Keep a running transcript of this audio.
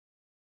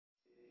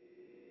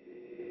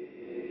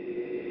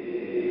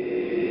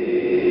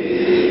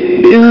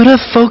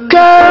Beautiful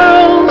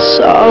girls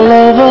all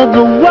over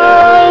the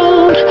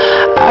world.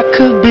 I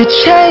could be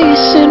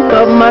chasing,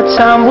 but my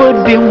time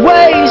would be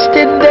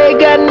wasted. They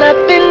got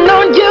nothing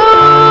on you,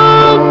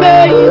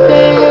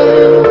 baby.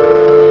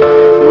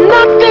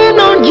 Nothing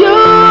on you,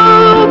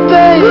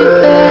 baby.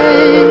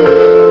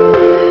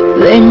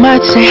 They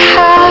might say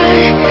hi,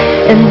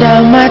 and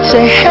I might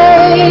say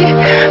hey,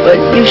 but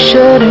you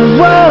shouldn't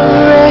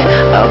worry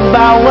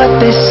about what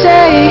they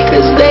say,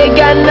 'cause they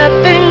got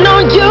nothing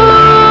on you,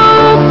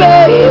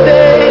 baby.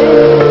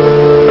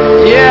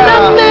 Yeah.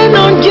 Nothing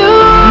on you.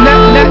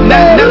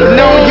 Nothing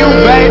on you,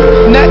 babe.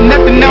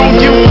 Nothing on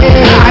you.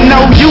 I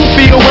know you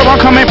feel where I'm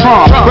coming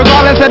from,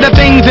 regardless of the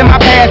things in my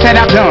past that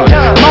I've done.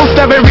 Most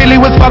of it really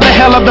was for the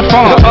hell of the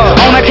fun.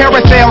 On a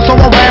carousel, so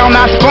around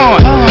I spun,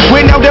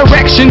 with no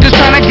direction, just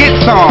trying to get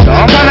some.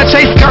 Trying to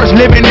chase skirts,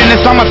 living in the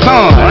summer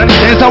sun.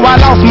 And so I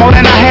lost more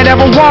than I had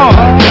ever won.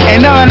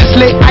 And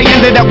honestly, I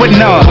ended up with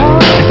none.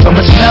 There's so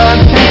much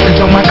nonsense is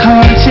on my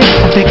conscience.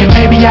 I'm thinking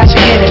maybe I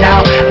should get it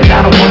out. And I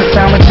don't want to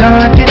sound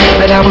redundant,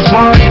 but I was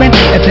wondering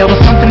if there was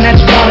something that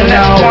you wanna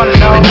know.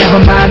 But never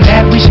mind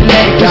that, we should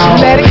let it go.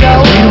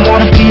 We don't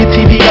wanna be a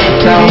TV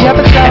episode.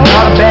 And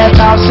all the bad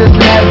thoughts, just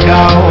let it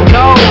go.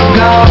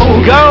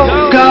 Go.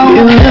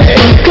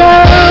 Beautiful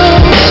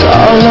girls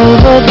all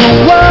over the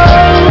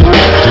world.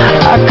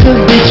 I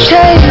could be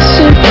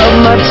chasing, but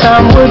my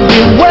time would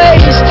be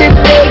wasted.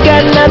 They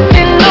got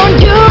nothing on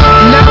you.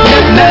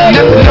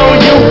 Nothing on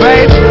you,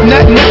 babe.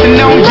 Nothing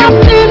on you.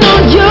 Nothing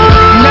on you.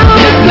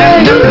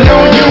 Nothing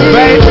on you,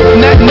 babe.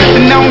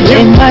 Nothing on you.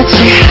 They might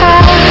say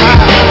hi,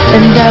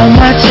 and I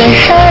might say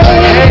hey,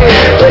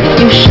 but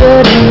you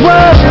shouldn't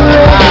worry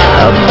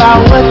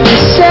about what they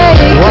say,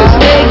 'cause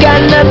they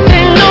got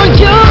nothing on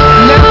you.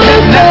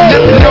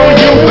 Nothing on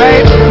you,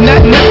 babe.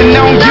 Nothing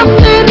on you.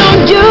 Nothing on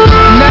you.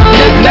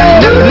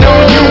 Nothing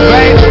on you,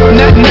 babe.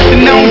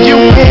 Nothing on you.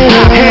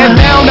 Hands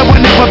down, there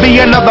will never be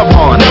another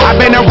one. I've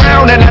been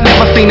around and I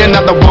never seen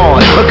another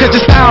one, because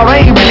your style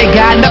ain't really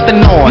got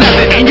nothing on.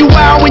 And you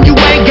out when you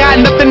ain't got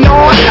nothing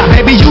on.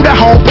 Baby, you the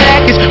whole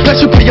package,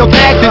 plus you pay your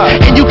taxes,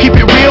 and you keep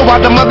it real while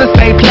the mothers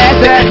stay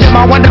plastic. Then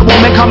my Wonder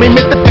Woman call me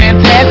Mr.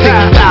 Fantastic.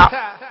 Stop.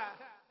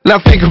 Now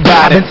think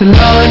about it. I've been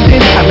to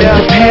London, I've been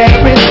to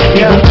Paris,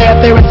 even where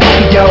there in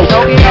Tokyo.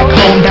 Back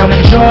home down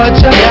in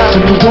Georgia, to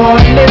New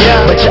Orleans,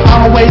 but you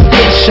always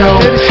get a show.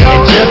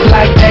 And just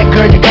like that,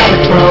 girl, you got me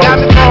thrown.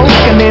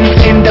 Like a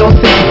Nintendo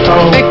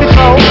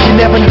 64. If you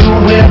never knew,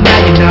 well, now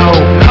you know.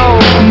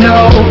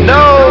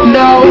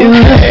 No.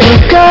 Beautiful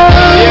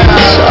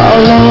girls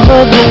all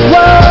over the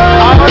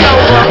world.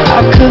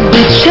 I could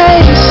be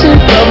chasing,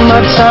 but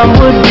my time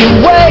would be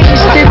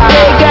wasted.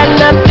 They got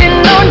nothing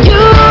on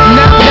you.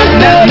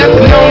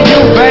 Nothing on you,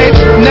 babe.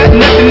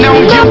 Nothing on you.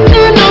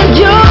 Nothing on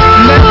you.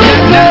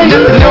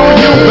 Nothing on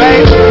you,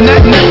 babe.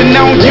 Nothing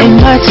on you. They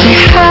might say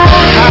hi,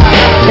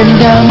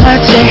 and I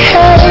might say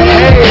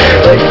hey,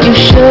 but you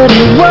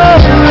shouldn't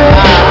worry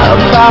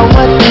about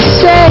what they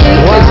say,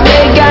 'cause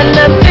they got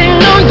nothing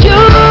on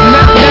you.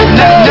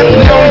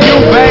 Nothing on you,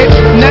 babe.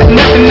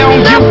 Nothing on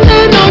you.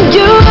 Nothing on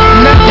you.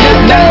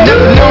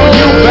 Nothing on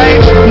you,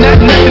 babe.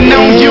 Nothing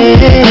on you.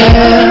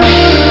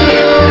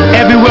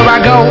 Everywhere I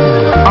go,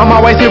 I'm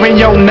always hearing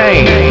your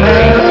name.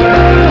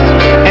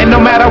 And no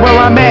matter where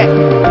I'm at,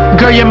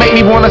 girl, you make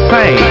me wanna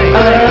sing.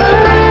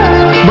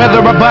 Whether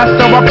a bus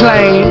or a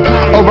plane,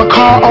 or a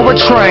car or a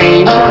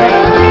train,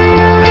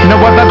 no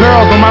other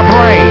girls on my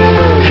brain,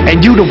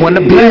 and you the one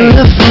to blame.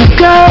 Beautiful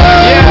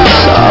girls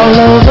all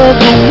over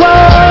the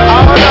world.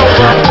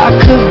 I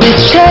could be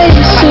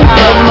chasing,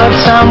 but my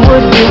time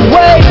would be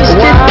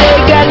wasted. They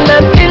got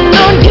nothing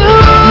on you.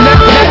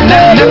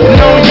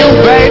 Nothing on you,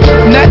 babe.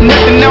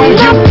 Nothing on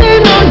you.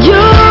 Nothing on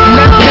you.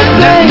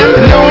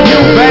 Nothing on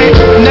you, babe.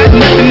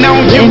 Nothing on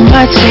you. They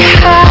might say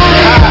hi,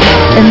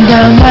 and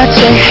I might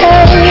say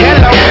hey,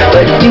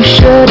 but you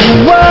shouldn't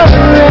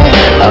worry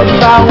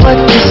about what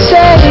they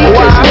say,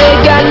 'cause they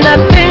got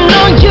nothing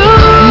on you.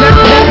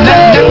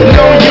 Nothing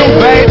on you,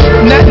 babe.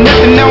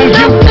 Nothing on you.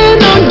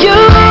 Nothing on you.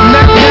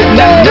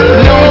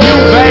 Nothing on you,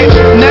 babe.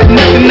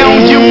 Nothing on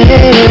you.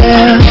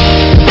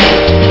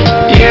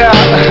 Yeah.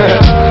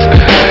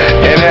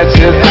 And that's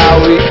just how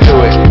we do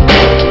it.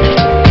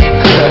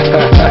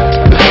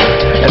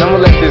 And I'm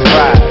gonna let this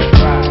ride.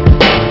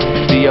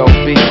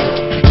 D.O.B.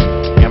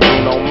 and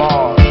Bruno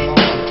Mars.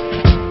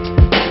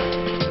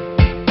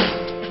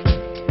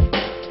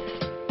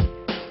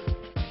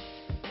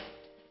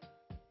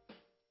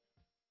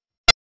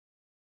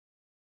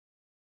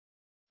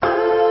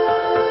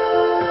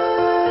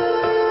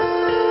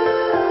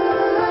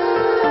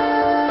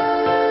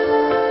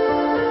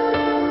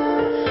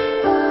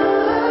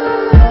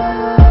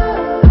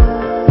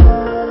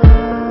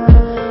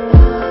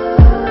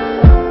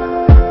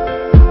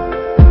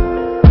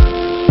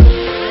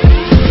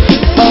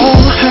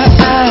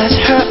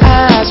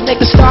 Make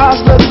the stars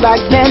look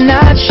like they're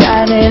not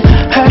shining.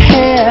 Her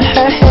hair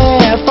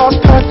falls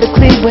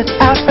perfectly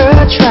without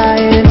her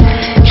trying.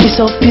 She's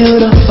so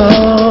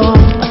beautiful,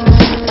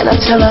 and I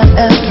tell her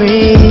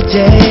every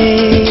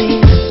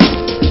day.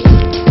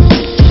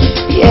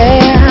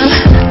 Yeah,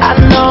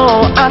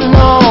 I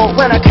know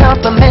when I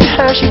compliment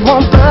her, she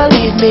won't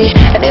believe me.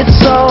 And it's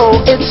so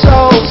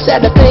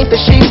sad to think that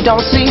she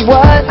don't see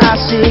what I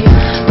see.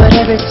 But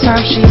every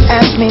time she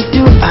asks me,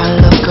 do I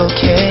look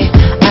okay,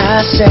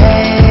 I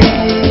say,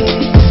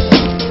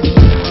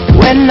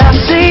 when I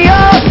see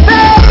your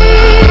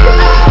face,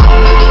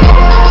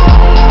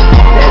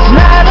 there's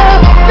not a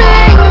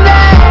thing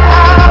that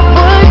I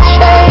would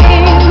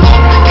change.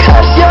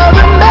 'Cause you're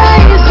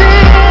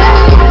amazing,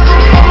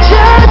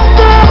 just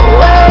the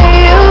way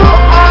you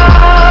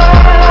are.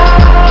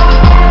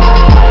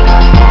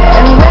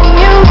 And when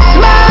you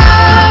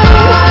smile,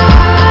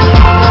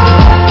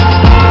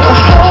 the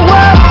whole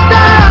world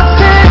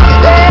stops and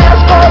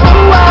stares for a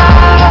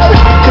while.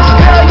 'Cause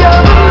girl,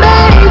 you're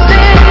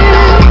amazing,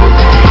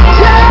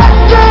 just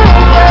the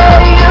way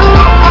you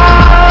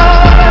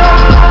are.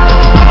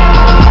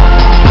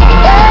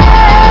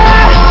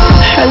 Yeah.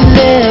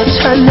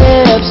 Her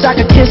lips, I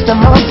could kiss them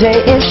all day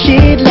if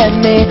she'd let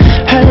me.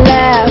 Her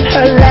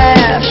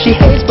laugh, she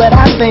hates but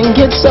I think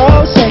it's so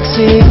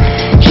sexy.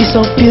 She's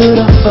so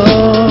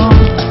beautiful,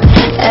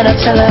 and I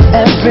tell her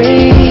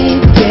every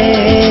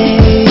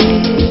day.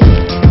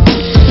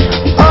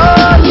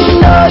 Oh,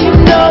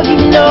 you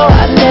know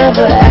I'd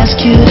never ask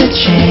you to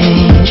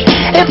change.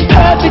 If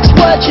perfect's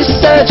what you're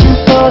searching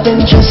for,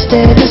 then just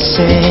stay the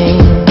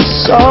same.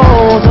 So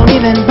don't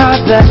even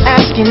bother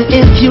asking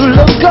if you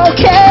look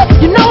okay.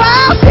 You know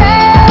I'll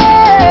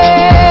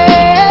say,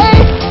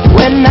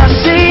 when I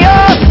see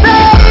your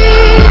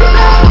face,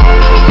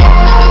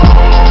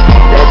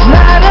 there's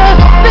not a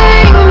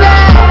thing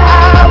that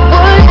I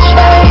would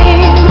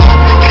change.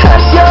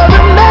 'Cause you're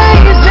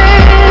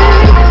amazing,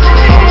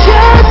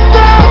 just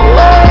the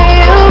way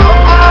you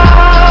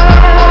are.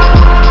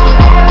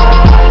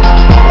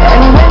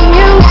 And when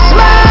you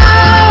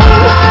smile,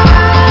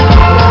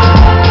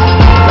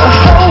 the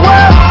whole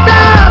world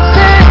stops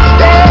and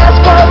stares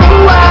for a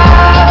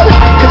while.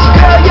 'Cause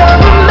girl,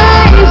 you're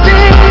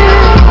amazing,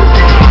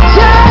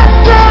 just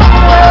the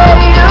way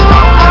you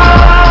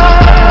are.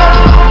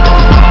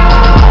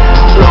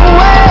 The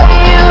way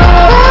you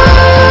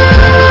are.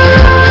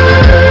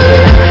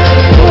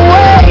 The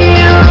way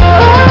you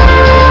are.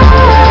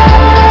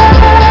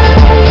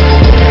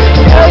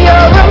 Girl,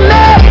 you're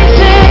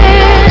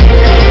amazing,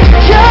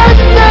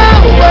 just the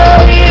way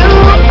you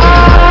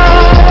are.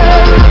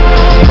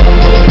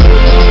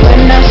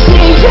 When I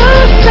see your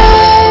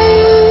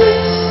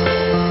face,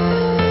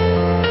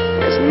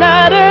 there's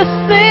not a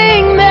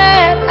thing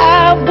that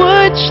I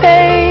would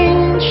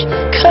change.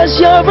 'Cause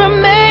you're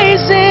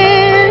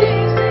amazing,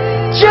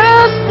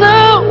 just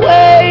the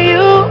way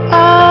you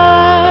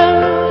are.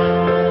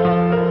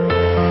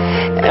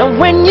 And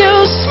when you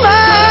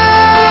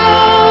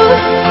smile,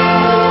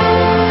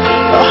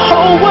 the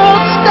whole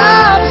world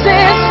stops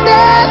and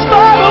stares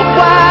for a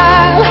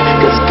while.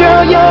 'Cause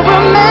girl, you're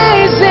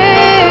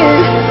amazing,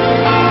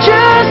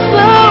 just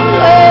the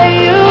way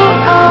you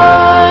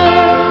are.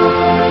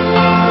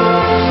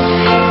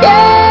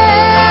 Yeah.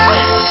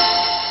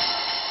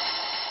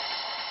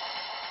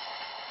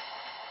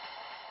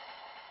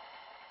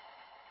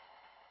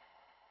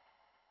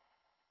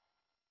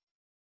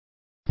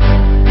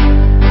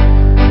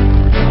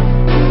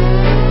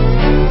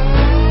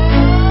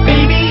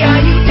 Baby,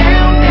 are you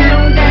down,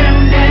 down, down,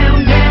 down,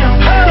 down,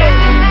 down,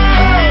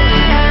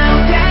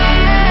 down?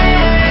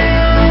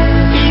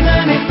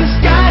 Even if the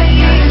sky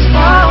is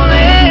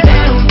falling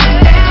down,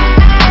 down,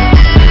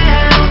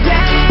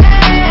 down.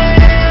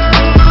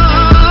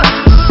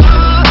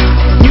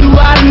 You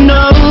ought to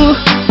know,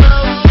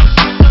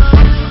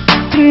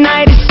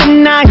 tonight is the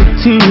night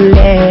to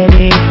let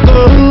it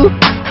go.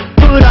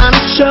 Put on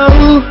a show.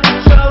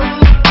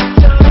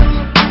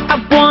 I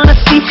wanna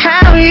see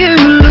how you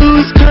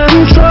lose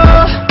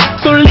control.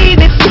 So leave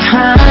it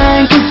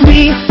behind, 'cause we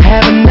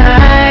have a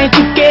night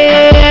to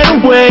get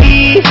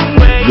away.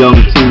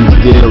 Young Kings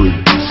Daily.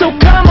 So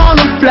come on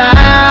and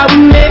fly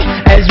with me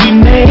as we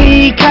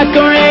make our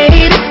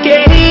great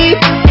escape.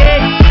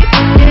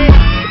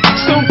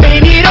 So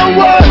baby, don't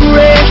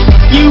worry,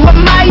 you are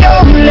my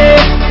only.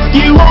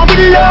 You won't be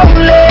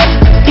lonely,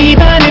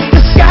 even if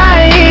the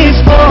sky is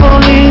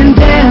falling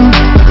down.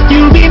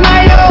 You'll be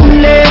my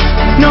only,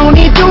 no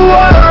need to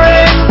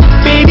worry.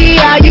 Baby,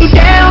 are you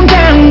down,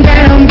 down,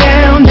 down,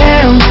 down,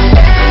 down?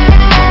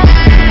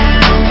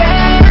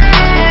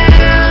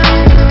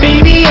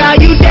 Baby, are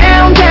you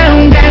down,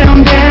 down,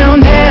 down, down,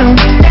 down?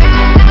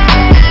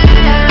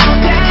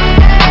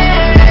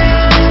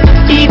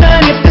 Even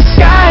if the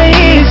sky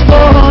is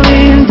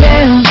falling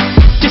down,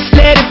 just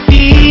let it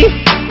be.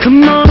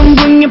 Come on and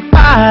bring your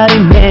body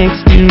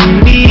next to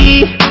me.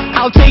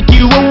 I'll take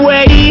you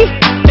away,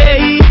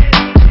 hey.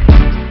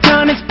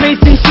 Turn this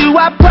place into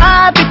our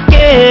private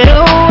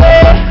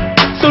getaway.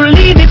 So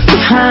leave it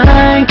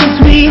behind, 'cause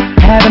we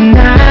have a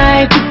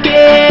night to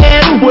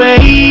get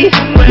away.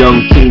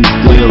 Young Kings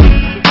Daily.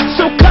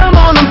 So come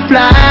on and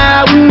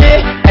fly with me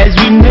as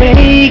we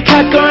make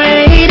our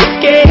great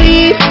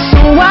escape. So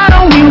why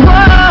don't we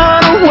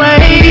run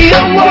away?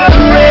 Don't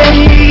worry,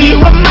 you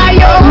are my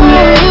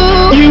only.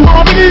 You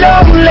won't be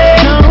lonely,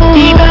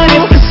 even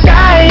if the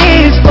sky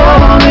is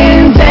falling.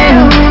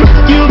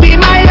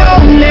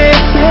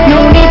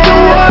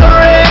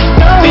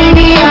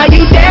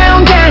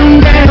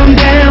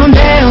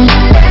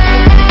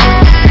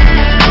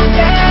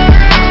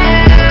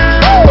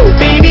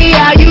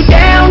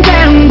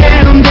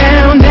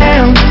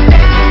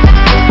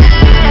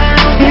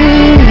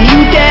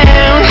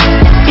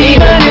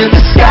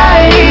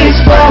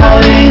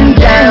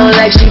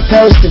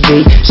 supposed to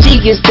be.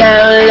 She gets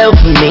down low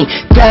for me,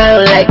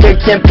 down like her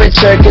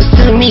temperature, cause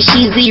to me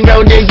she's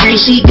 0 degrees.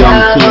 She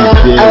gone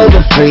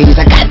over freeze.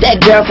 I got that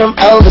girl from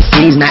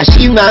overseas, now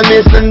she my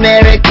Miss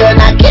America,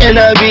 now can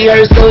I be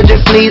her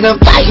soldier please?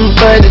 I'm fighting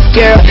for this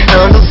girl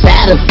on the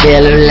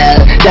battlefield of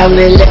love. Don't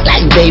it look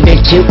like baby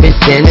Cupid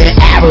sending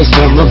arrows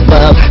from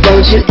above?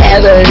 Don't you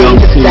ever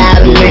leave the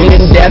side of me,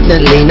 and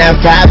definitely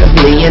not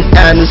probably, and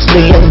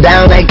honestly I'm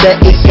down like the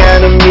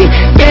economy.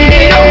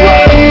 Yeah,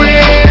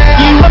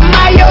 you are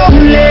my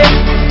only